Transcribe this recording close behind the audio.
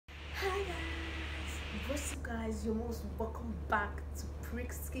guys, you're most welcome back to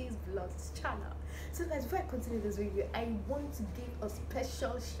Prixky's Vlogs channel. So guys, before I continue this video, I want to give a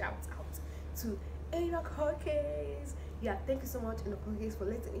special shout out to Enoch Hawkins. Yeah, thank you so much Enoch Hawkins for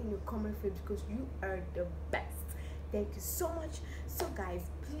letting in your comment field because you are the best. Thank you so much. So guys,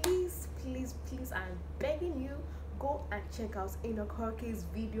 please I'm begging you, go and check out Enoch Hawkins'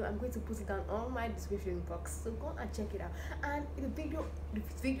 video. I'm going to put it down on my description box, so go and check it out. And the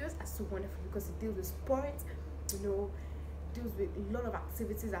videos are so wonderful because it deals with sports, deals with a lot of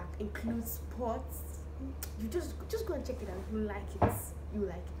activities that include sports. You just go and check it out. You like it.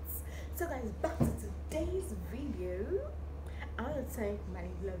 So guys, back to today's video. I want to thank my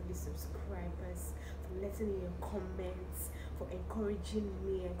lovely subscribers for letting in your comments, for encouraging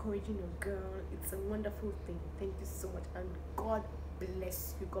me, encouraging your girl. It's a wonderful thing. Thank you so much, and God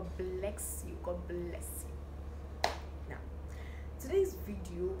bless you. God bless you. God bless you. Now, today's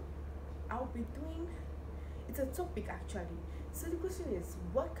video, I'll be doing. It's a topic actually. So the question is,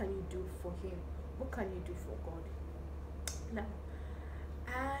 what can you do for Him? What can you do for God? Now,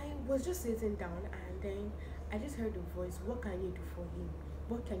 I was just sitting down and then I just heard a voice. What can you do for Him?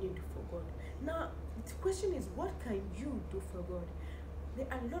 What can you do for God? Now the question is, what can you do for God? There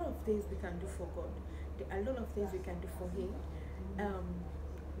are a lot of things we can do for God. There are a lot of things we can do for Him.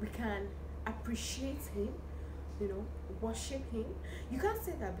 We can appreciate Him, worship Him. You can't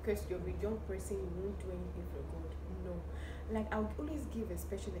say that because you're a young person you won't do anything for God. No. Like, I would always give a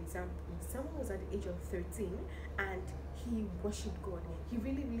special example. Someone was at the age of 13 and he worshipped God. He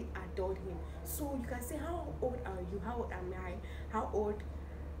really adored Him. So you can say, how old are you? How old am I? How old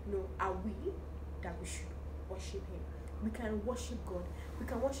are we that we should worship Him? We can worship God. We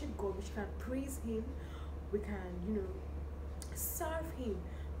can worship God. We can praise Him. We can, serve Him,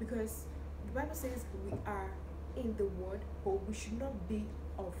 because the Bible says we are in the Word, but we should not be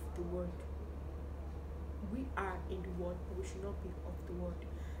of the Word. We are in the Word, but we should not be of the Word.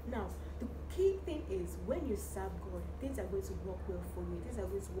 Now, the key thing is, when you serve God, things are going to work well for you. Things are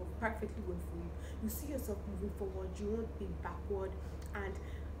going to work perfectly well for you. You see yourself moving forward. You won't be backward, and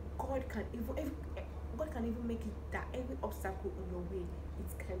God can even make it that every obstacle on your way,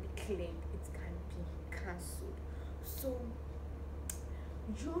 it can be cleared, it can be cancelled. So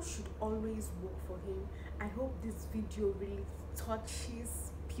you should always work for Him. I hope this video really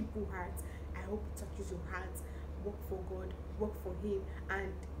touches people's hearts. I hope it touches your heart. Work for God, work for Him.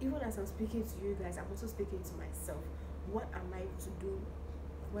 And even as I'm speaking to you guys, I'm also speaking to myself. What am I to do?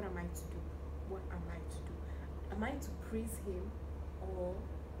 What am I to do? What am I to do? Am I to praise Him, or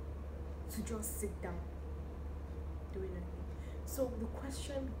to just sit down doing nothing? So the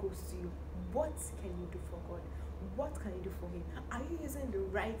question goes to you: what can you do for God? What can you do for Him? Are you using the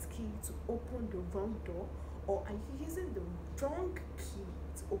right key to open the wrong door, or are you using the wrong key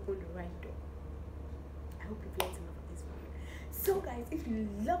to open the right door? I hope you've learned enough of this video. So guys, if you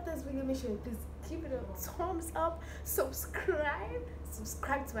love this video, make sure you please give it a thumbs up, subscribe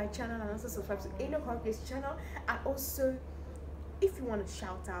to my channel, and also subscribe to Enoch Hawkins' channel. And also, if you want to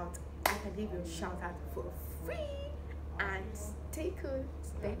shout out, I can give you a shout out for free. And stay cool,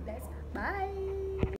 stay blessed, bye.